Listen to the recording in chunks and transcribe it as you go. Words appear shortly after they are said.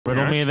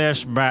Riddle me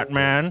this,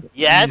 Batman.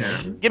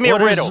 Yes? Give me a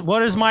riddle.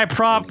 What is my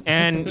prop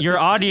and your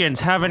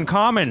audience have in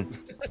common?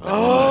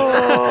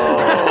 Oh!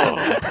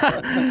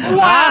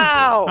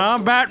 Wow!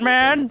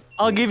 Batman?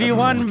 I'll give you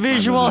one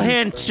visual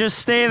hint. Just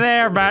stay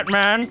there,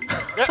 Batman.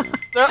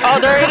 Oh,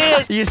 there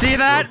it is. You see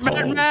that,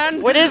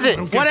 Batman? What is it?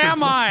 What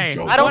am I?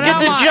 I don't get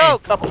the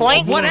joke. A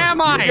plank? What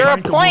am I? You're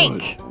a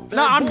plank.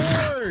 No,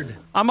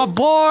 I'm a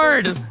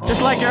board.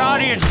 Just like your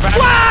audience,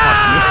 Batman.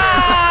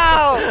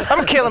 Wow!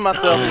 I'm killing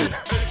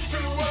myself.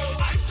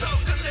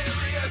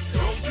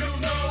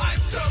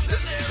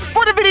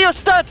 Before the video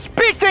starts,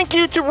 big thank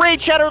you to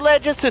Raid Shadow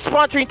Legends for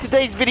sponsoring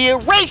today's video.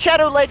 Raid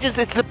Shadow Legends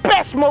is the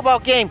best mobile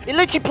game. It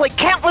lets you play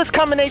countless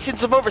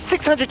combinations of over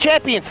 600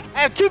 champions. I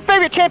have two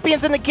favorite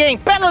champions in the game,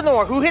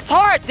 Battlenor, who hits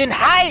hard, then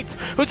hides,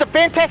 who's a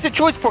fantastic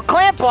choice for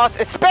clan boss,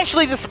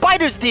 especially the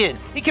Spider's Den.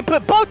 He can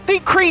put both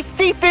decrease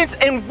defense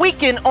and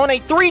weaken on a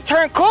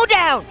 3-turn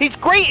cooldown. He's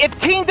great if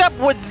teamed up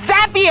with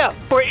Zavia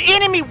for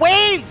enemy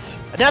waves.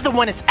 Another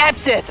one is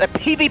Abscess, a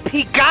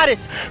PvP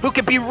goddess who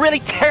can be really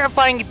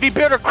terrifying if you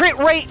build her crit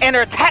rate and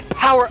her attack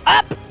power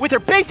up. With her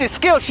basic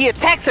skill, she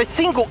attacks a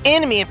single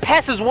enemy and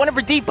passes one of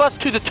her debuffs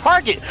to the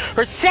target.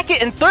 Her second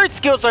and third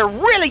skills are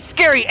really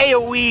scary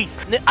AoEs.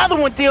 And the other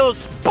one deals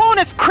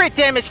bonus crit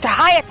damage to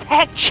high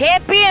attack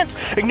champions,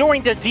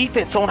 ignoring their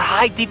defense on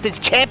high defense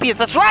champions.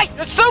 That's right!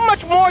 There's so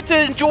much more to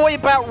enjoy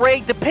about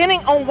Raid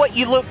depending on what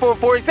you look for.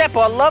 For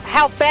example, I love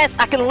how fast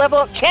I can level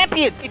up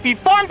champions. If you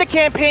farm the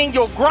campaign,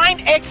 you'll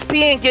grind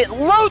XP and get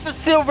loads of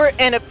silver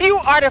and a few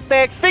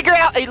artifacts, figure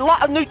out a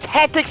lot of new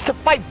tactics to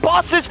fight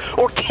bosses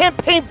or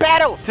campaign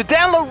battles. To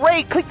download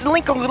Raid, click the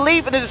link I'm going to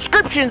leave in the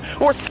description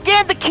or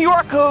scan the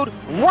QR code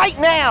right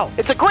now.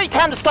 It's a great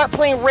time to start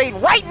playing Raid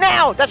right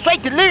now. That's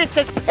right, Delirious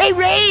says pay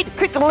Raid.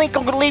 Click the link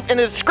I'm going to leave in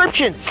the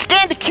description.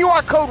 Scan the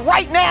QR code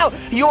right now.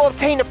 You'll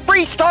obtain a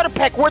free starter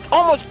pack worth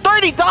almost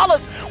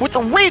 $30 with a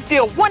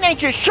refill, 1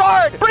 ancient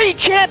shard, free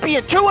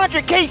champion,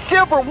 200k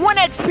silver, 1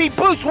 XP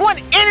boost,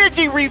 1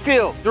 energy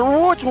refill. The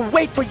rewards will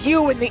wait for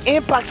you in the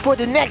inbox for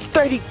the next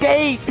 30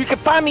 days. You can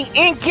find me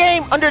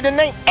in-game under the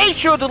name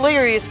H2O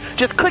Delirious.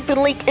 Just click the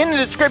link in the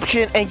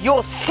description and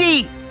you'll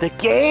see the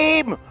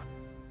game.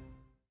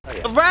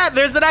 A rat!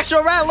 There's an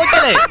actual rat! Look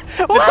at it!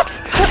 What?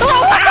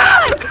 Oh my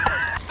god!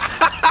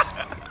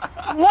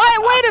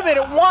 What? Wait a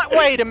minute!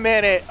 Wait a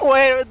minute!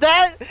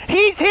 Wait,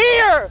 he's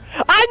here!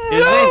 I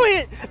knew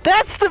it!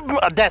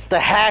 That's the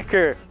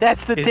hacker.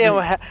 That's the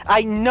damn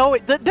I know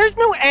it. There's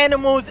no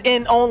animals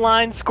in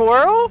online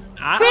Squirrel. See?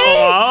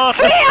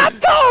 I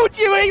told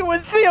you he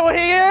was still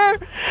here.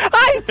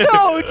 I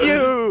told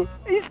you.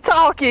 He's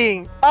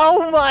talking.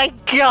 Oh my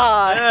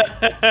god.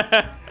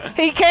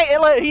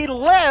 He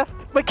left.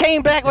 But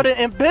came back with an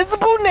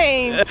invisible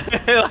name.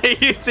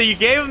 So you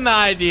gave him the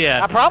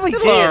idea. I probably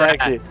did,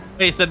 actually.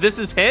 Wait, so this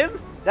is him?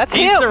 That's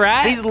He's him. The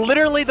rat? He's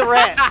literally the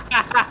rat.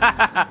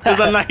 There's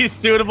a nice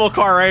suitable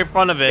car right in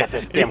front of it. Get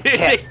this damn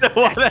cat. Get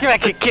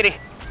back here, kitty.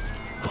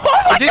 Oh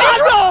my god,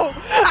 no!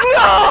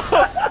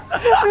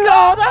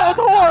 No, that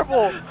was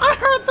horrible. I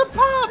heard the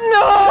pop.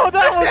 No,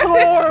 that was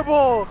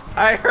horrible.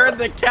 I heard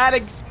the cat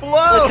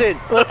explode.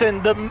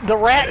 Listen, the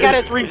rat got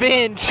its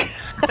revenge.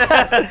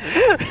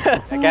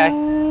 Okay.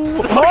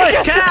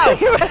 Horse cow!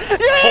 You're a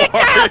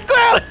cow,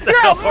 Squirrel!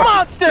 You're a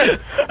monster!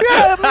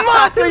 You're a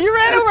monster! You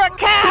ran over a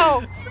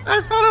cow!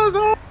 I thought it was a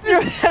horse! You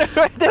ran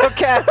over a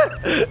cow!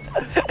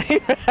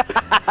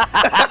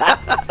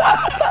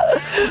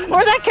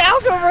 Where'd that cow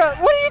come from?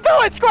 What are you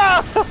doing,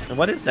 Squirrel?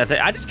 What is that thing?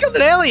 I just killed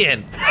an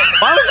alien!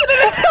 Why was it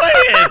an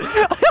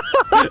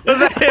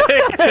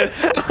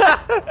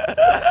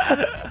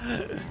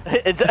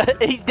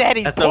alien? He's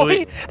Daddy's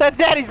boy. That's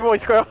Daddy's boy,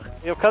 Squirrel.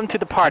 You'll come to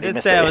the party, I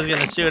didn't say I was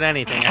gonna shoot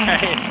anything,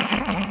 alright?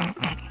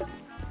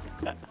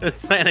 I was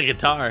playing a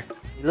guitar.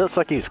 He looks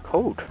like he was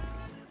cold.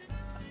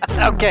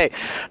 Okay,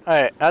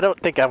 alright, I don't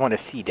think I want to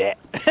see that.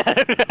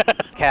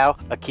 Cow,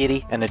 a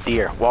kitty, and a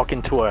deer walk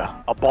into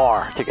a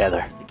bar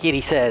together. The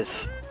kitty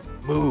says,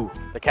 moo.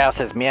 The cow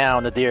says, meow,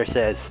 and the deer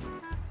says,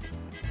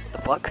 the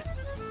fuck?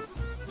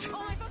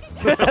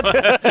 You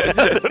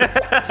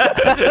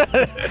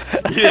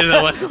didn't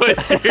know what voice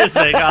deer's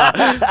saying,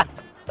 huh?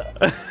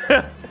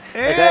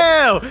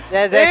 Ew!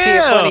 That's actually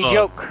a funny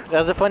joke. That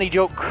was a funny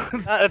joke.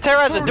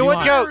 Terrorizer, do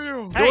a joke.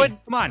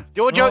 Come on.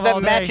 Do a joke that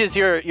matches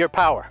your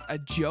power. A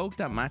joke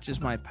that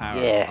matches my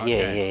power. Yeah,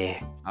 okay.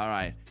 yeah. All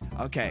right.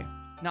 Okay.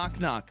 Knock,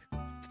 knock.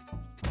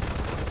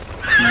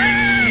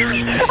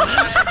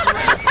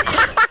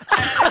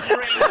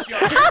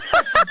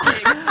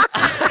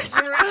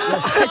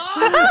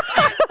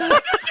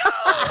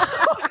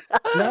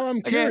 Now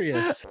I'm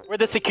curious. We're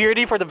the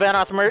security for the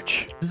Vanoss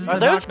merch. Are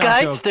those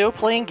guys still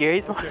playing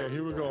Gary's? Okay,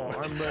 here we go.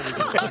 I'm ready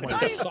to put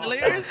my sock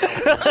on.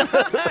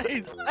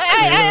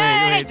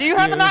 Hey, do you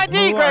have an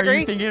ID, Gregory? Are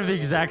you thinking of the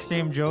exact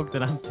same joke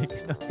that I'm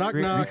thinking of? Knock,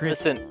 knock.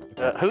 Listen,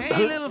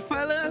 Hey, little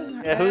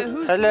fella. Yeah,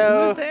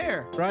 who's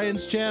there?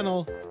 Ryan's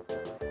channel.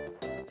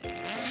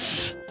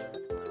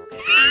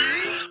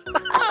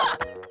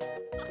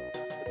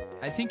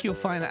 I think you'll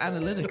find it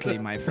analytically,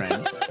 my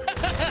friend.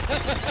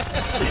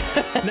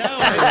 Now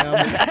I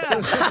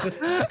am.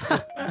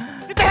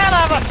 Get the hell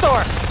out of my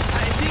store! I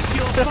think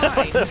you'll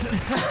find.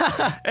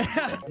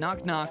 Knock,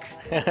 knock.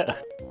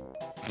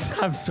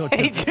 I'm so He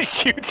tempted. just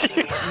shoots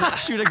you.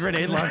 Shoot a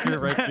grenade launcher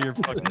right through your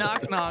fucking.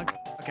 Knock, knock.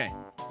 Okay.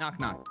 Knock,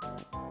 knock.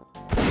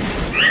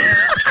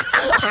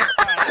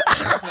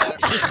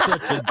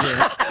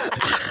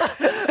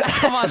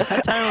 Come on,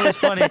 that time it was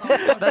funny.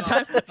 That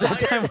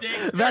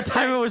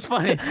time it was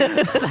funny.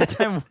 That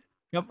time,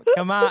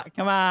 come on.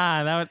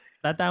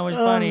 That time was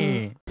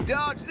funny.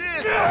 Dodge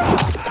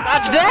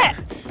that!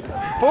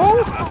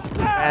 Fool!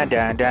 Dun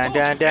dun dun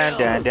dun dun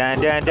dun dun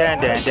dun dun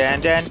dun dun dun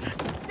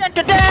dun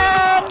dun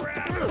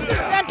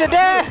dun dun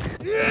dun.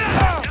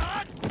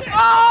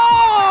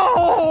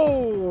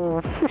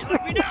 Oh!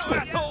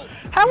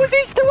 How is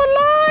he still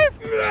alive?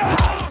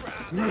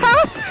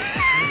 How?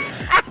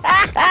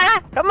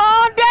 Come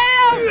on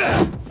down!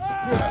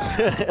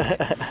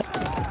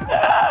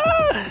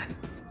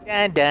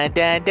 Dun dun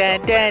dun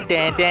dun dun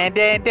dun dun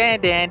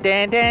dun dun dun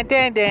dun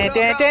dun dun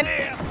dun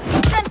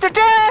dun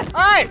dun.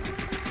 All right,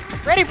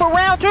 ready for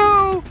round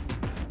 2.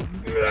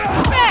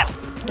 Snap!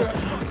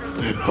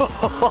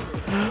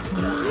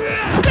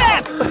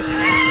 Snap!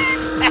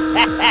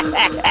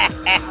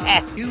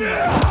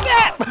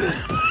 Snap!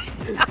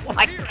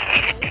 Like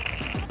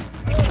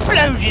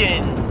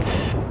explosions!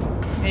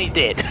 And he's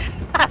dead.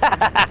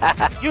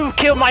 You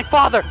killed my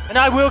father, and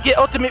I will get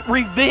ultimate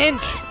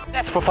revenge.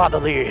 That's for Father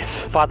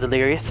Delirious. Father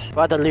Delirious.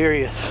 Father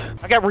Delirious.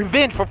 I got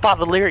revenge for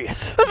Father Delirious.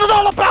 This is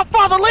all about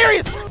Father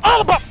Delirious.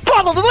 All about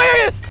Father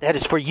Delirious. That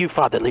is for you,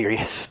 Father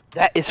Delirious.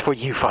 That is for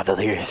you, Father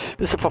Delirious.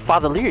 This is for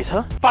Father Delirious,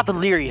 huh? Father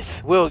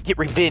Delirious will get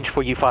revenge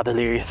for you, Father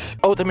Delirious.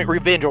 Ultimate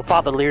revenge on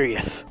Father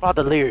Delirious.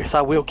 Father Delirious,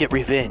 I will get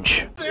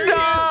revenge.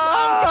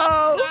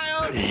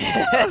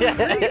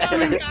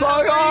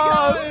 Fuck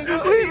off!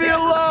 Leave me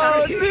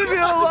alone! Leave me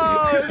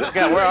alone!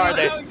 God, where are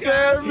they?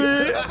 Spare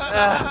me!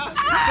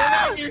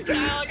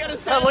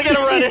 Look at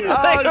him running. Oh,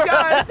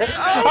 God! I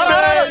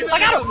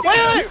got him!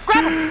 Wait!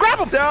 Grab him! Grab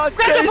him! They're all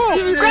Grab the fool!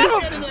 chasing me!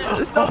 Grab him!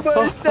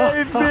 Somebody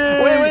save me!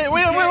 Wait!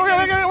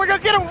 We're gonna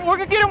get him! We're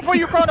gonna get him for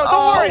you, Chrono!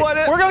 Don't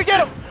worry! We're gonna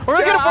get him! We're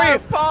gonna get him for I you!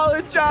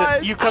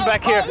 apologize! You come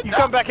back here! You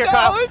come back here,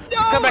 Kyle!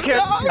 Come back here!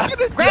 Grab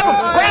him!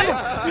 Grab him!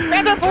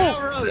 Grab that fool!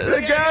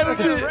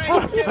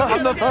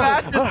 I'm the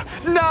fastest!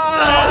 No!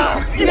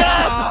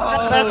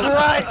 That's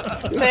right!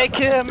 Take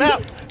him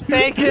out!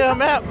 Take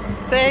him out!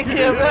 Take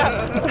him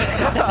out!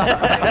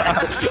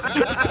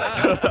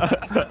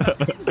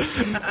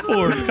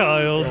 Poor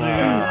Kyle, dude.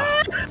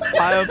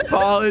 I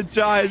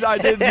apologize. I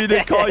didn't mean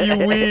to call you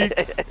weak.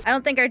 I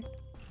don't think our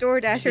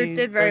DoorDasher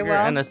did very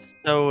well. And a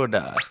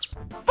soda.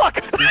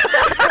 Fuck!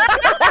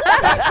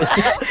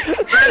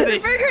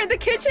 Burger in the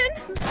kitchen?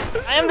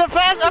 I'm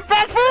fast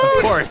food!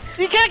 Of course.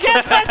 You can't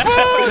catch fast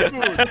food!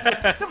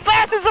 The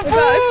fastest of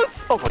food!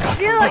 Oh my god.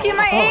 You're lucky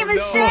my aim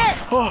is shit!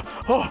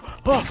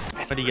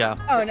 Where'd he go?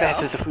 Oh no.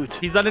 Fastest of food.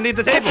 He's underneath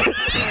the table.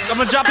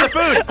 Someone drop the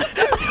food.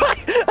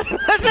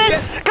 That's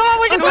it! Come on,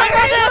 we can talk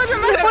about this!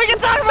 We can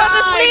talk about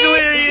this, please!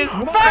 Delirious.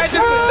 Fast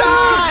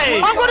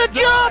food! I'm gonna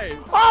jump!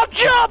 I'll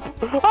jump!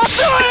 I'll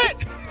do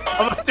it!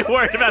 I'm not too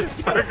worried about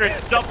this burger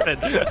jumping.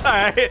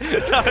 Alright,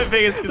 not my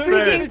biggest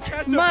concern.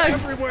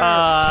 Mugs.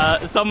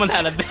 Someone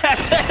had a bad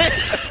day.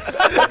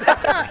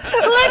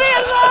 Leave me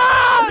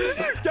alone!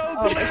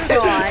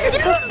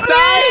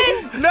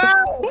 No!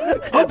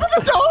 Open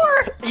the door!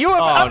 You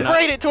have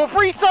upgraded to a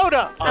free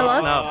soda! I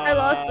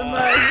lost the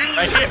mug.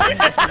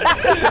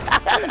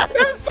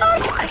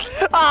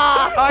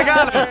 Ah! I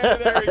got it.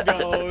 There he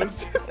goes.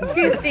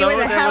 Goosty, where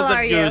the hell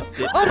are you?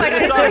 Goosty. Oh my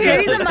god, he's right here.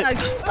 He's a mug.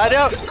 I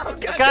know!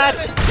 God!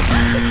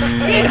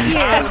 Thank you.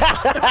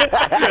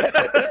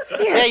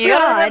 Dear Yeah, you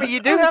gotta God. remember, you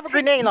do have a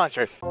grenade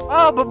launcher.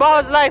 Oh,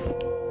 Baba's life!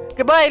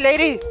 Goodbye,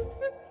 lady!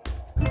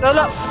 No,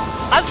 no!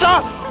 I'm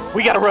sorry!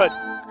 We gotta run!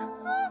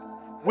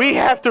 We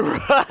have to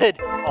run!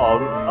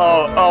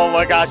 Oh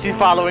my gosh, she's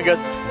following us!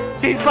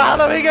 She's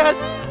following us!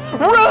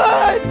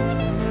 Run!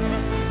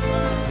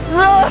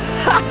 Run!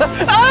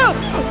 Oh!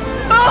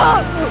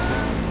 Oh!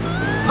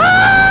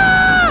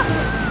 Ah!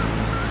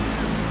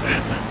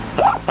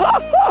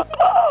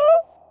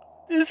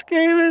 This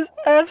game is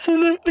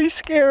absolutely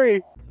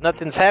scary.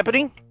 Nothing's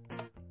happening.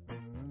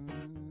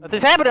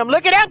 Nothing's happening. I'm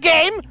looking out,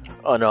 game!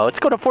 Oh no, it's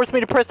gonna force me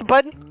to press the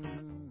button.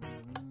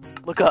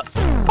 Look up.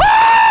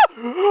 Ah!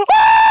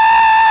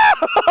 Ah!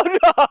 Oh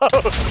no!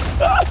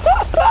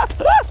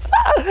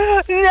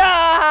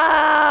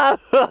 No!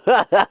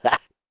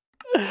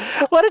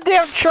 What a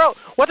damn troll!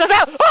 What the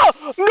hell? Oh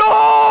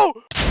no!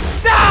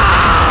 No!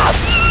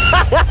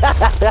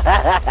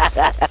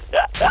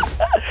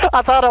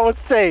 I thought I was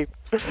safe.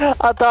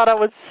 I thought I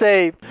was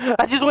safe.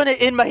 I just want to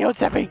end my own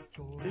suffering.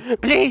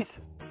 Please.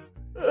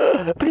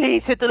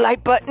 Please hit the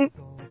like button.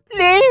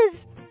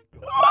 Please.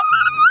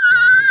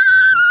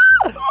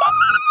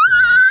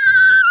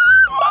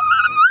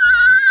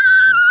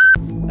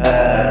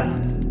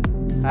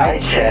 Hi,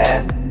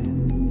 chat.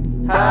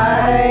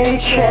 Hi,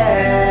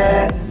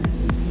 chat.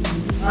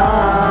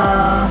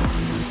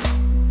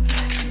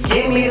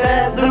 Give me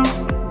that loot.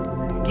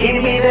 Give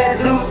me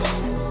that loot.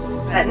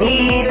 I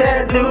need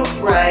that loot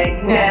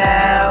right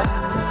now.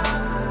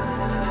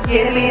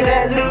 Give me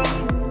that loot.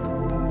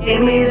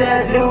 Give me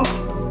that loot.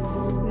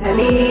 I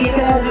need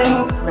that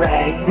loot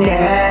right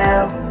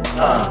now.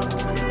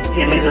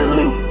 Give me the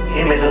loot.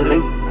 Give me the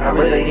loot. I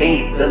really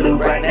need the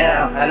loot right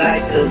now. I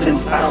like the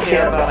loot. I don't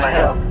care about my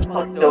health.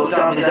 Fuck those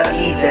zombies. I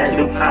need that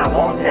loot. I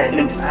want that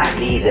loot. I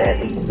need that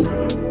loot.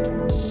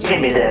 Give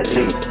me that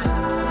loot.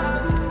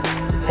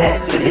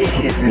 That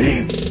delicious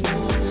loot.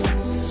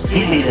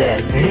 Give me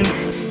that loot.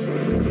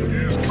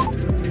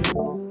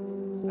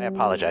 I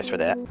apologize for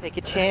that. Take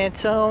a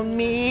chance on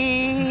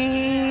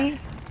me.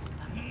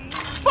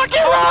 Fuck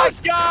you, Rose!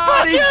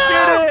 God, he did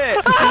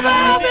it!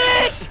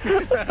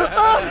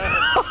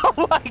 Oh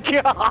my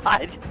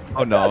god!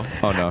 Oh no!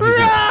 Oh no! He's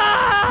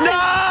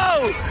no!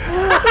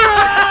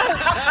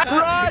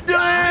 Run,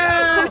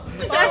 Delirious!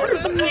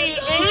 Everybody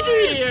in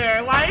here!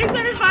 Why is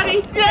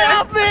everybody here?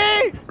 Help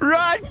me!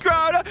 Run,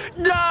 Chrono!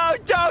 No!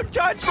 Don't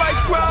touch my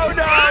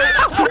Chrono!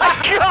 Oh my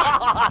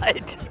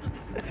god!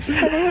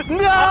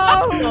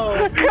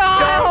 No!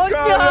 Kyle,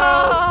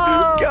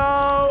 no! Go!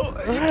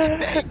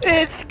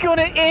 It's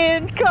gonna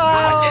end,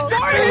 Kyle! Oh, she's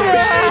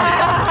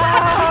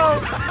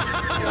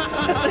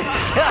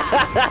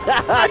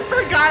I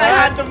forgot I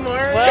had the more.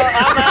 Well,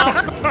 I'm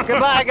out.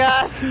 Goodbye,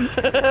 guys.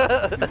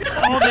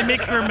 Oh, they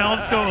make her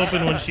mouth go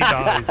open when she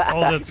dies.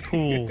 Oh, that's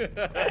cool.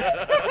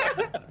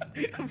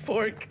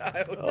 Poor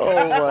Kyle.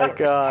 Oh my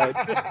god.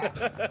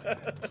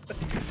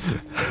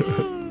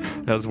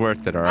 That was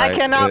worth it, alright? I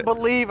cannot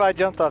believe I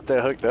jumped off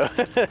that hook, though.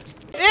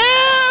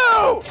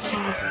 Ew!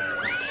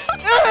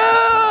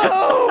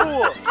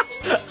 Ew!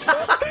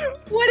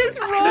 What is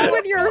wrong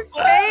with your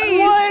face?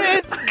 What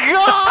is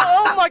God?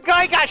 Oh my god,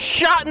 I got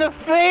shot in the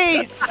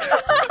face!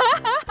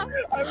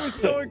 I was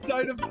so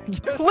excited.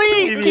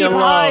 Please me keep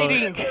alone.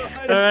 hiding!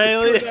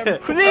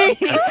 Alright. Please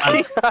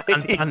keep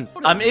hiding!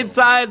 I'm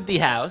inside the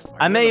house.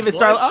 I may even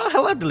start. Oh,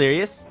 hello,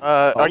 Delirious.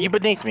 Are you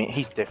beneath me?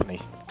 He's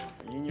definitely.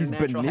 He's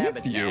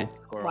beneath you.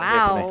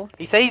 Wow.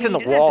 He said he's in the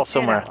You didn't wall have to say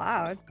it somewhere. out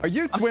loud. Are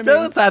you I'm swimming?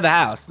 still inside the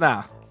house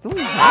now. Oh,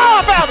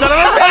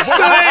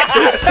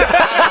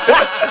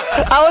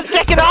 I was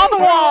checking all the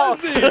walls!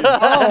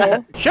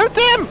 Oh. Shoot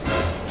them!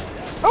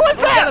 What was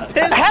got a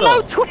that? pistol.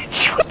 Hello,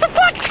 Twitch! What the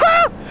fuck,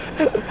 Squirrel?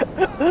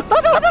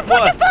 What the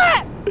fuck is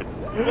that?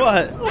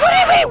 What? What do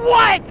you mean,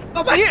 what?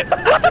 What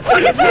the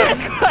fuck is that?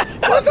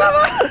 What the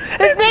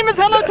fuck? His name is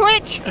Hello,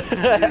 Twitch!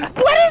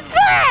 What is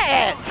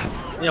that?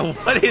 Yeah,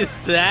 what is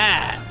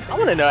that? I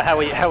want to know how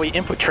we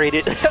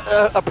infiltrated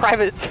a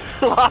private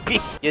lobby.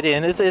 Get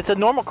in. It's a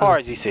normal car,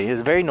 as you see.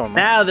 It's very normal.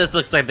 Now this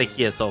looks like the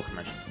Kia Soul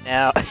commercial.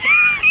 Now,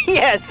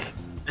 yes.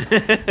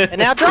 And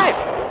now drive.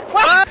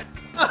 What?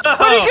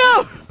 Where'd he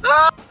go?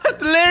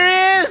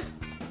 Delirious!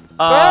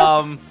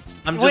 Well,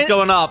 I'm just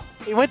going up.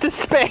 He went to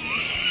space.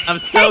 I'm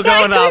still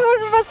going up.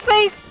 He went to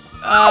space.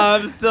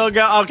 I'm still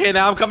going. Okay,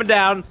 now I'm coming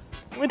down.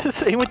 He went to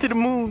the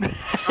moon.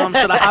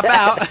 Should I hop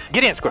out?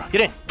 Get in, Squirrel.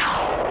 Get in.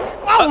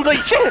 Holy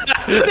shit!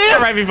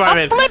 Damn, Right before I I'm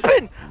made.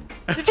 flipping.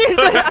 Did you?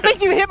 I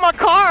think you hit my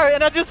car,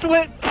 and I just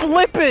went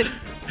flipping.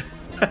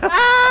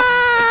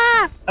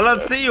 Ah! I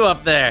don't see you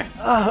up there.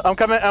 I'm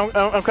coming.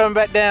 I'm coming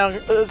back down.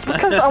 It's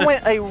because I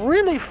went a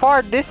really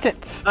far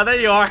distance. Oh, there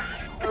you are.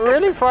 A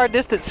really far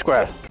distance,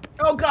 Squirrel.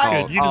 Oh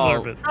God. Good, you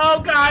deserve it. Oh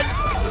God.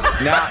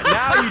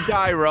 Now you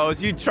die,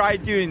 Rose. You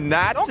tried doing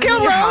that Don't to kill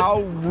me? Rose.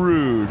 How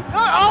rude.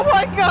 Oh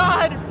my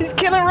God! He's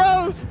killing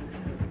Rose.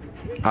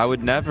 I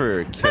would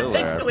never kill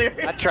her.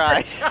 I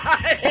tried.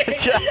 I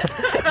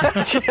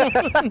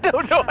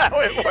don't know how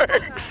it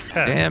works.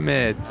 Damn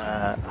it.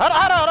 Hold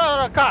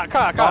on.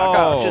 Car.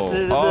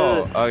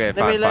 Okay,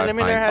 Let me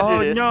learn how to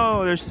do this.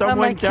 No, there's Oh my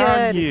someone down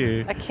God.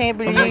 here. I can't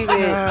believe Oh my it.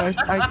 gosh, I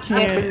I can't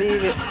can't.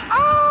 believe it.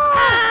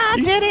 Ah, I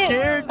you did it.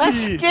 scared I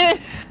me. scared.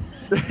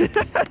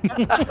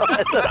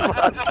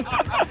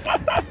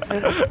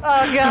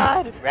 Oh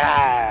God.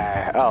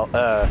 Oh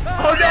no.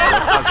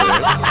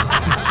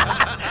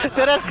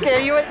 Did I scare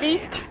you at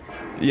least?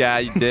 Yeah,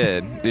 you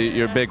did. Dude,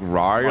 you're a big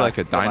rawr. You're like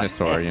a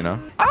dinosaur, you know?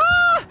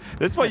 Ah!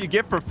 This is what you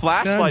get for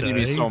flashlighting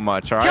me so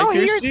much, alright,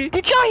 Kirsty?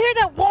 Did y'all hear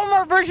that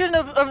Walmart version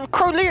of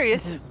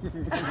Delirious?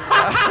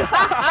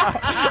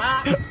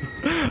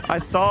 I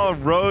saw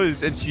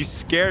Rose and she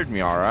scared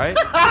me, alright?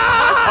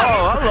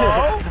 Oh,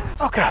 hello.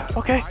 Oh God.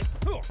 Okay.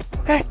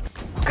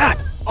 God.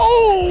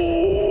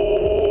 Oh.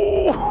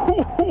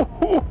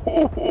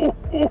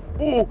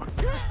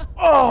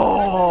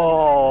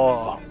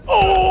 Oh.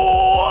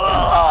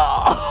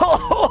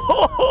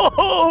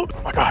 Oh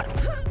my God.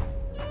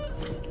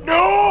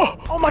 No.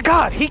 Oh my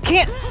God. He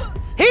can't.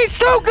 He's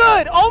so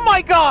good. Oh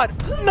my God.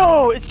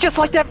 No, it's just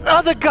like that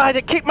other guy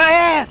that kicked my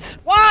ass.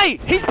 Why?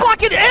 He's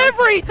blocking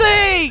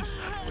everything.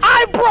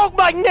 I broke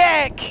my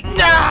neck.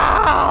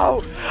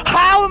 No.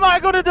 How am I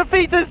going to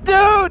defeat this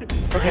dude?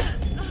 Okay.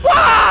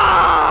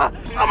 Ah!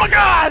 Oh my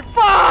God.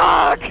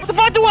 Fuck. What the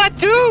fuck do I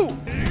do?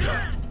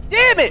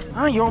 Damn it.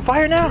 Oh, you on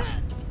fire now?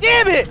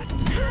 Damn it.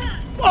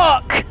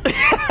 Fuck.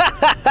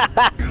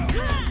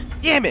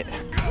 Damn it.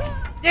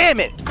 Damn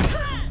it.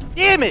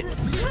 Damn it.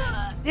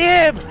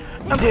 Damn.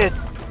 I'm dead.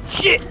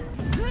 Shit!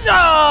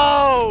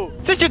 No!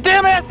 Sit your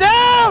damn ass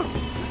down!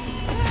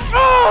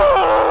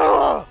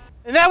 Oh!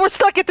 And now we're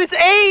stuck at this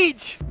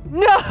age!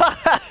 No!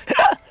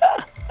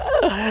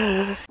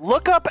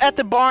 Look up at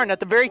the barn, at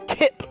the very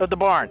tip of the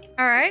barn.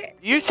 Alright.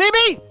 You see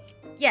me?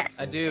 Yes.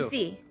 I do. I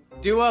see.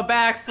 Do a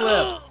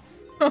backflip.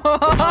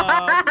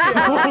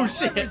 Oh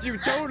shit! You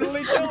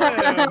totally kill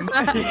him.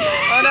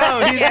 Oh no,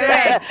 he's Get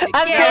dead. wrecked.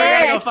 I'm Get Now we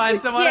gotta go wrecked.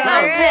 find someone Get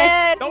else.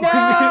 wrecked. Don't No!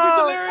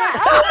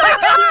 Delirious. Oh my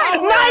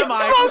god! Where am I?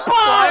 Nice smoke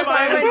bomb! Why am I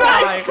in the Nice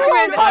sky?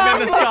 smoke bomb!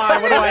 I'm in the sky.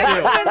 What do I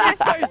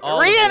do? All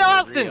Rhea and of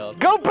Austin, them are real.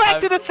 go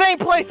back to the same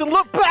place and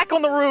look back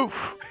on the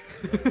roof.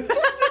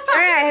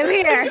 Alright, I'm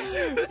here.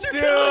 Do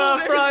a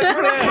front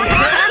flip.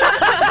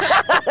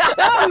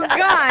 Oh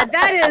god,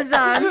 that is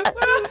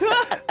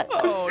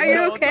Oh, Are you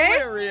no, okay?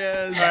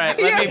 Delirious. All right,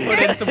 let me put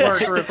in some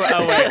work real quick.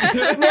 Oh wait.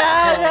 No,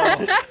 no.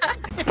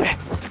 Get back.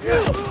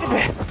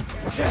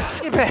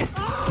 Get back.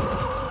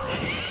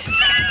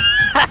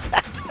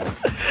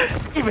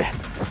 Get back.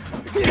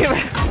 Get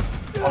back.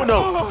 Oh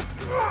no.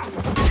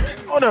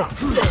 Oh no.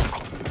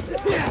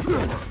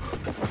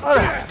 Oh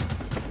no.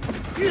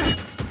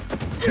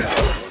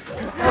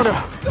 Oh no.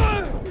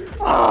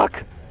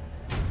 Fuck.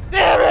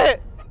 Damn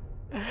it.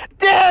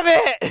 Damn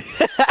it.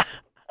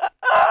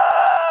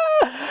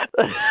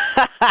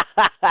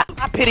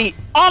 I pity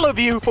all of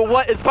you for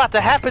what is about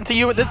to happen to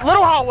you in this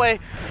little hallway.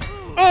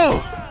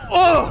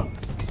 Oh,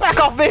 back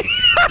off me.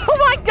 Oh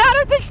my god,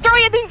 I'm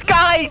destroying these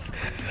guys.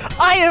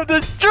 I am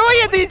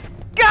destroying these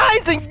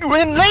guys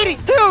and ladies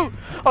too.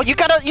 Oh, you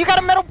got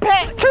a metal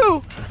pack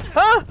too,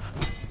 huh?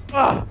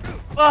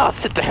 Oh,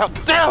 sit the hell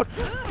down.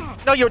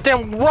 No, you're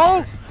damn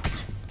wrong.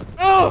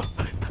 Oh,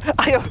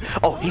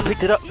 oh, he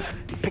picked it up.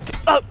 He picked it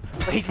up,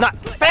 but he's not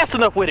fast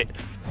enough with it.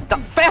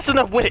 Not fast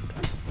enough with it.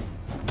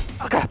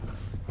 Oh god,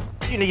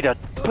 you need to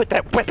put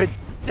that weapon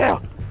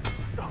down.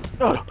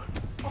 No.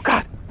 Oh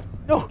god,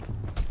 no.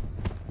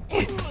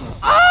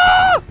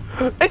 Ah!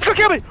 It's gonna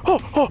kill me.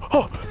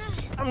 Oh.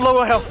 I'm low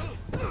on health.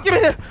 Give me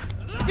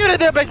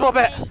that baseball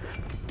bat.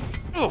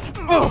 Oh.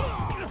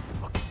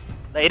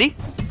 Lady,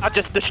 I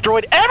just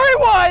destroyed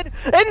everyone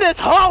in this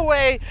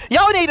hallway.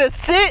 Y'all need to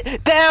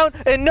sit down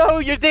and know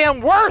your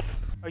damn worth.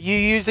 Are you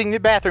using the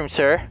bathroom,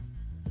 sir?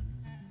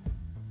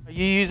 Are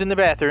you using the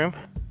bathroom?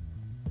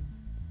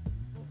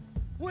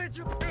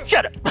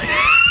 Shut up.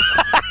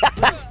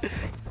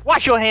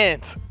 Wash your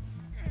hands.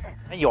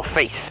 And your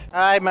face.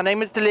 Hi, my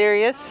name is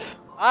Delirious.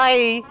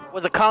 I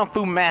was a Kung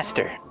Fu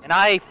master. And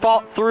I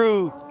fought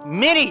through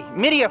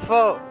many a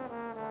foe.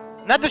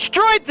 And I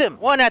destroyed them,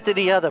 one after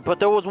the other. But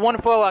there was one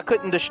foe I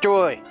couldn't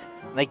destroy.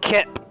 And they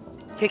kept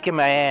kicking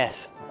my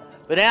ass.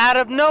 But then out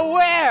of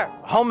nowhere,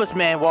 a homeless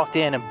man walked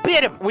in and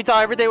bit him. We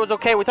thought everything was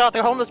okay. We thought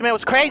the homeless man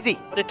was crazy.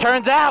 But it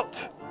turns out,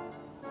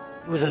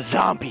 he was a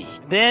zombie.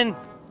 Then,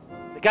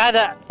 the guy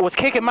that was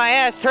kicking my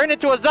ass turned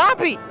into a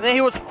zombie. And then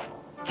he was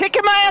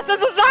kicking my ass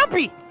as a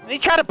zombie. And he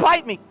tried to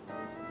bite me.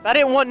 I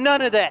didn't want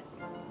none of that.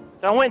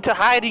 So I went into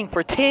hiding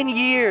for 10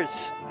 years.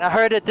 And I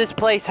heard that this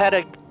place had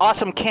an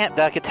awesome camp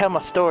that I could tell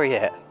my story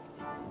at.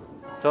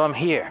 So I'm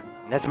here.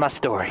 And that's my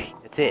story.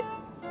 That's it.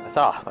 That's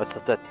all.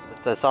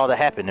 That's all that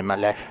happened in my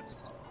life.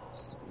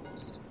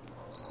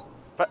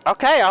 But,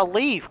 okay, I'll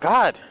leave.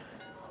 God.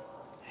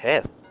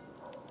 Hell.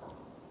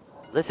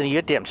 Listen to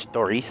your damn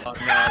stories. Oh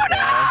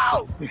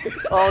no!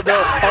 Oh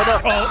no! Oh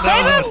no! Oh,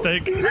 that was a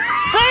mistake.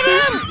 Save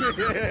him!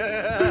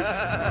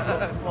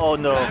 Oh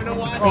no!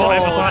 Oh, I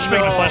have a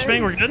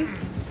flashbang. We're good.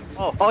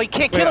 Oh, he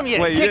can't kill him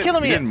yet. He can't kill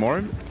him You yet. didn't more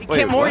him? He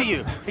can't more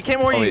you. He can't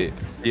more Oh, you. wait.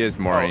 He is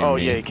more Oh,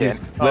 me. yeah, he can. He's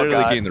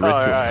literally getting the riches.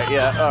 Alright,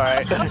 yeah,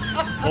 alright.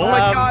 Oh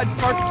my god,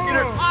 Dark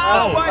Peter!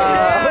 Oh, my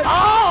head!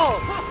 Oh!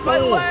 My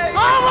leg!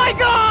 Oh my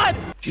god!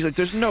 She's like,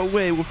 there's no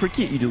way we'll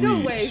forget you to No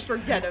leave. way,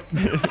 forget him.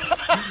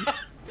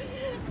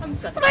 I'm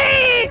such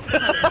Please!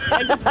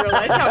 I just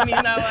realized how mean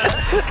that was.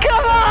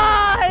 Come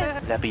on!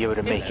 Will I be able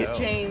to make It's it?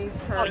 Jane's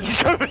Oh, purse. you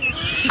so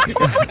He's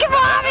looking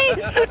behind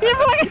me!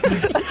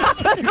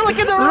 He's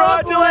looking the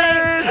wrong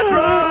way!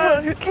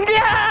 Run!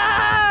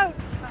 Yeah!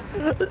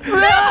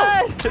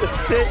 Run!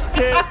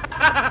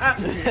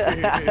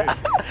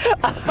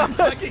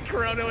 Fucking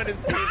Chrono and his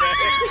teammate.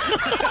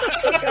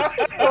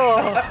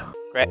 Oh.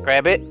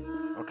 Grab it.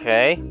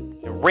 Okay.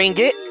 Ring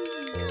it.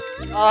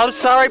 Oh, I'm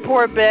sorry,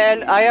 poor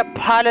Ben. I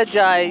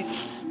apologize.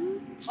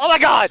 Oh my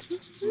god!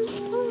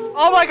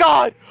 Oh my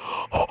god!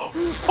 Oh!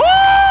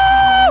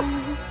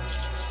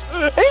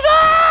 He's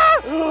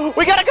on!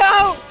 We gotta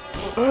go!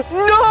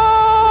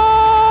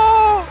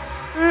 No!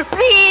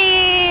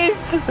 Please!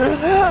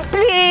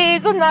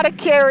 Please, I'm not a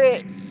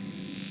carrot.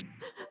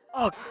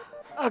 Oh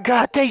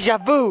god, deja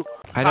vu.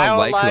 I don't Our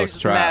like lives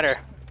those traps. matter.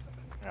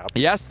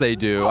 Yes, they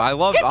do. I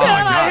love. Get Oh the my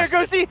hell out of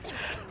gosh. here, Goosey!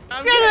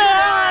 Get the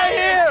hell out of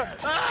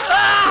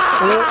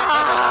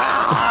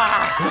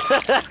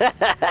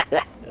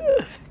here!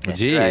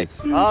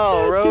 Jeez.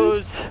 Oh,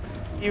 Rose.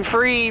 You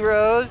free,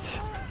 Rose.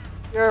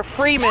 You're a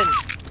freeman.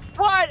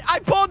 What? I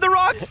pulled the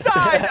wrong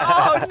side.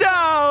 Oh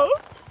no.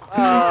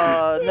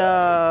 Oh,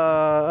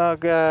 no. Oh,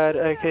 God.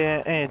 I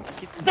can't.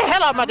 Get the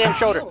hell out of my damn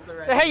shoulder.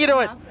 The hell you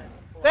doing?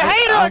 Say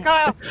hey to her,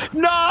 Kyle.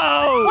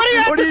 No! What do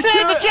you have to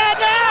say in the chat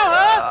now,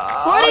 huh?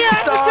 What do you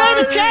have to say in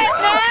the chat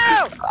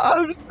now?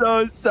 I'm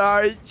so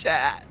sorry,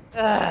 chat.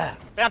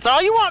 Bounce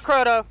all you want,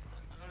 Croto.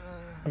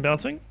 I'm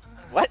bouncing?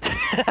 What?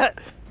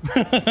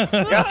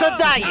 You're also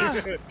dying.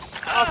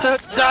 Also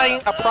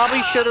dying. I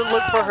probably should have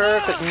looked for her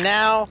because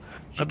now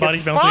My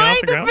body's bouncing off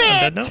the ground. I'm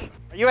dead now.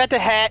 Are you at the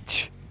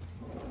hatch?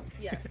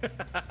 Yes.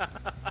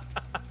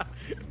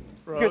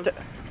 You're at the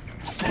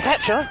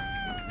hatch, huh?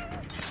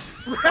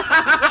 What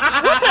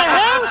the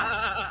hell?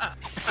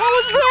 What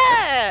was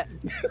that?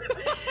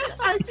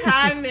 I'm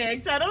trying,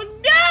 Mix. I don't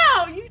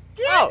know. You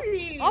scared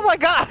me. Oh my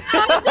god.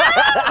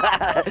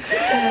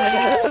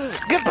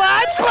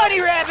 Goodbye, bunny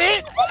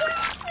rabbit.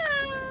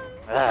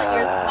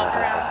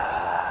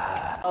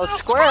 Oh,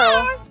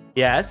 squirrel.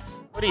 Yes.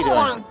 What are you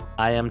doing?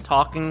 I am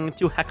talking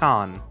to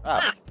Hekon. Oh,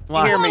 you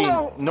Why? hear me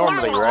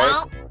normally,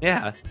 right?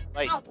 Yeah.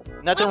 Like,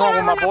 nothing wrong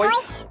with my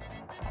voice?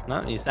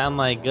 No, you sound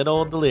like good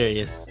old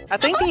Delirious. I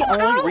think the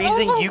only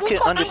reason you can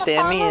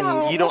understand me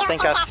and you don't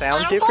think I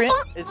sound different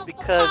is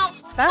because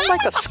I sound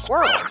like a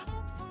squirrel.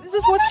 This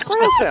is what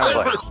squirrels sound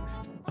like.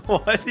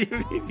 What do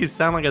you mean? You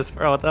sound like a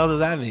squirrel. What the hell does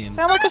that mean?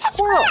 Sound like a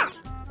squirrel.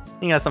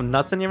 You got some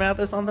nuts in your mouth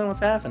or something? What's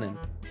happening?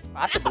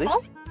 Possibly.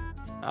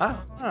 Oh,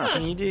 Huh.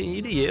 you do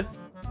you. Do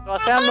I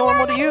sound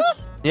normal to you?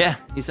 Yeah,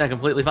 you sound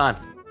completely fine.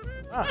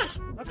 Oh,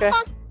 okay.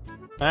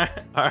 All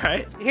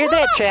right. You hear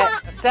that, chat?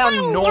 I sound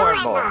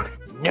normal.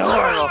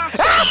 Normal.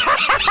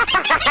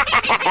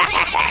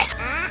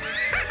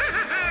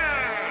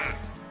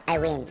 I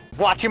win.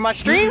 Watching my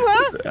stream,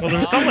 huh? Well,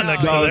 there's someone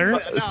next to there.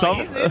 No,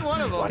 he's in one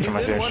of them. Watching my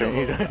He's in one of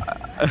stream. them.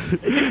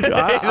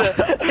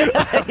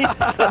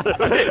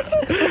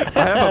 I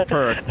have a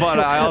perk, but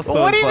I also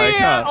What do was you like,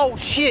 mean? huh, Oh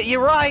shit,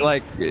 you're right.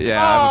 like,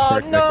 yeah, I have a Oh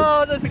perk.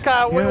 no, this is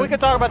Kyle. We can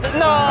talk about this. No.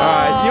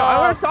 Alright, I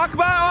want to talk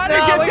about it.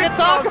 No, we can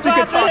talk We can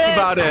about talk this.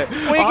 about it.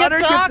 We can Honor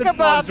talk gifted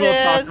about subs,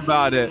 we'll talk this.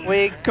 about it.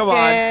 We Come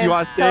on, you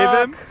want to save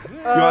him? You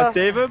want to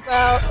save him?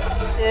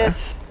 About this.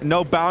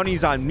 No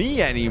bounties on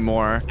me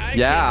anymore.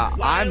 Yeah,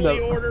 I'm the.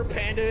 order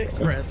Panda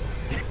Express.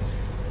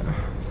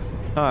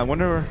 I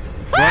wonder.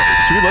 What?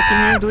 Should we look in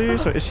here,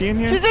 Delirious? Is she in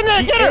here? She's in there,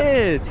 She get her!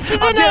 is. She's in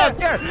Get there! up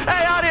here!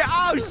 Hey, out here!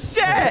 Oh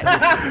shit!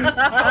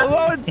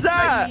 What was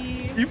that?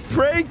 You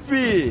pranked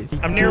me.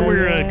 I'm near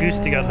where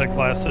Goosey got hooked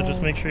last, so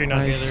just make sure you're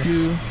not near there.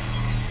 You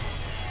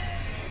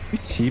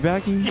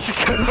teabagging?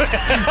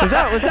 was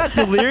that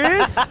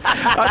Delirious?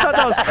 I thought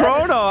that was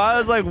Chrono. I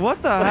was like,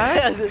 what the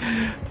heck?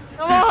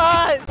 Come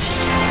on!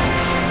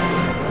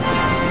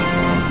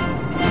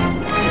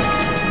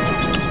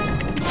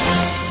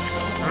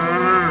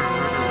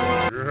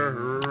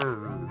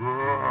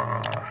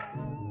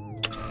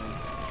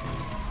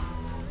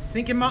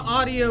 Syncing my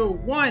audio.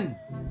 1,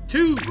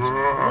 2,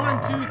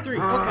 1, 2, 3.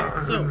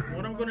 Okay, so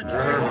what I'm gonna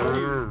try to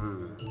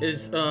do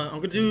is I'm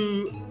gonna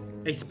do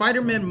a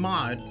Spider-Man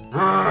mod.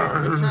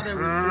 I'm gonna try to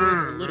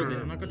record a little bit.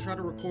 I'm not gonna try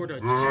to record a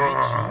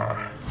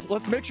giant sheet.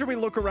 Let's make sure we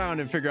look around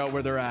and figure out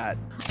where they're at.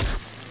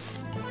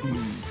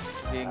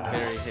 Being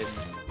very hidden.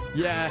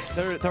 Yeah,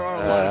 there are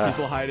a lot of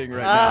people hiding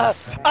right now.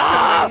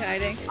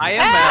 Hiding. I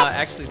am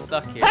actually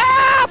stuck here.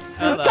 Help!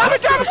 Hello.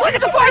 Thomas, look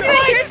at the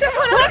fireplace!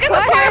 Look at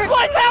the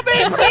fireplace! Help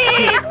me,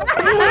 please!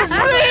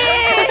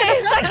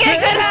 Please! I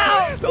can't get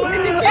out!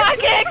 I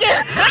can't get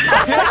out!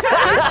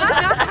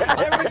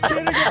 I was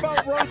kidding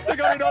about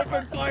roasting on an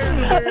open fire,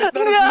 Delirious.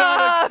 That is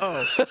not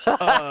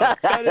a...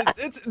 that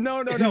is... It's...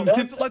 No.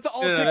 Let's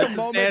all take a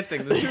moment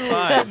dancing. This is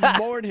fine. to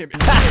mourn him.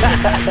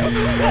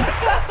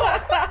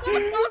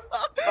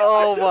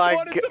 Oh my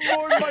wanted god. to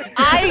mourn my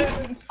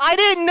friend. I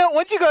didn't know.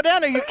 Once you go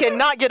down there, you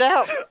cannot get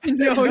out.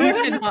 No, you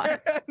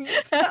cannot.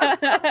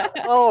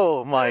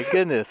 Oh my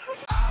goodness.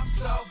 I'm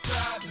so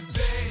proud to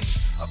be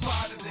a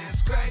part of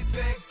this great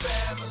big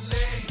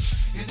family.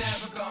 You're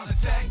never gonna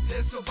take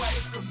this away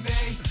from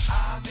me.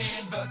 I'm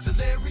in the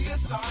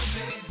delirious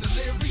army,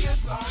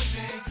 delirious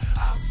army.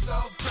 I'm so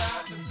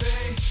proud to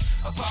be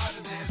a part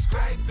of this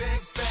great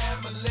big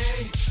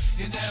family.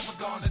 You're never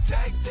gonna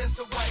take this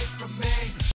away from me.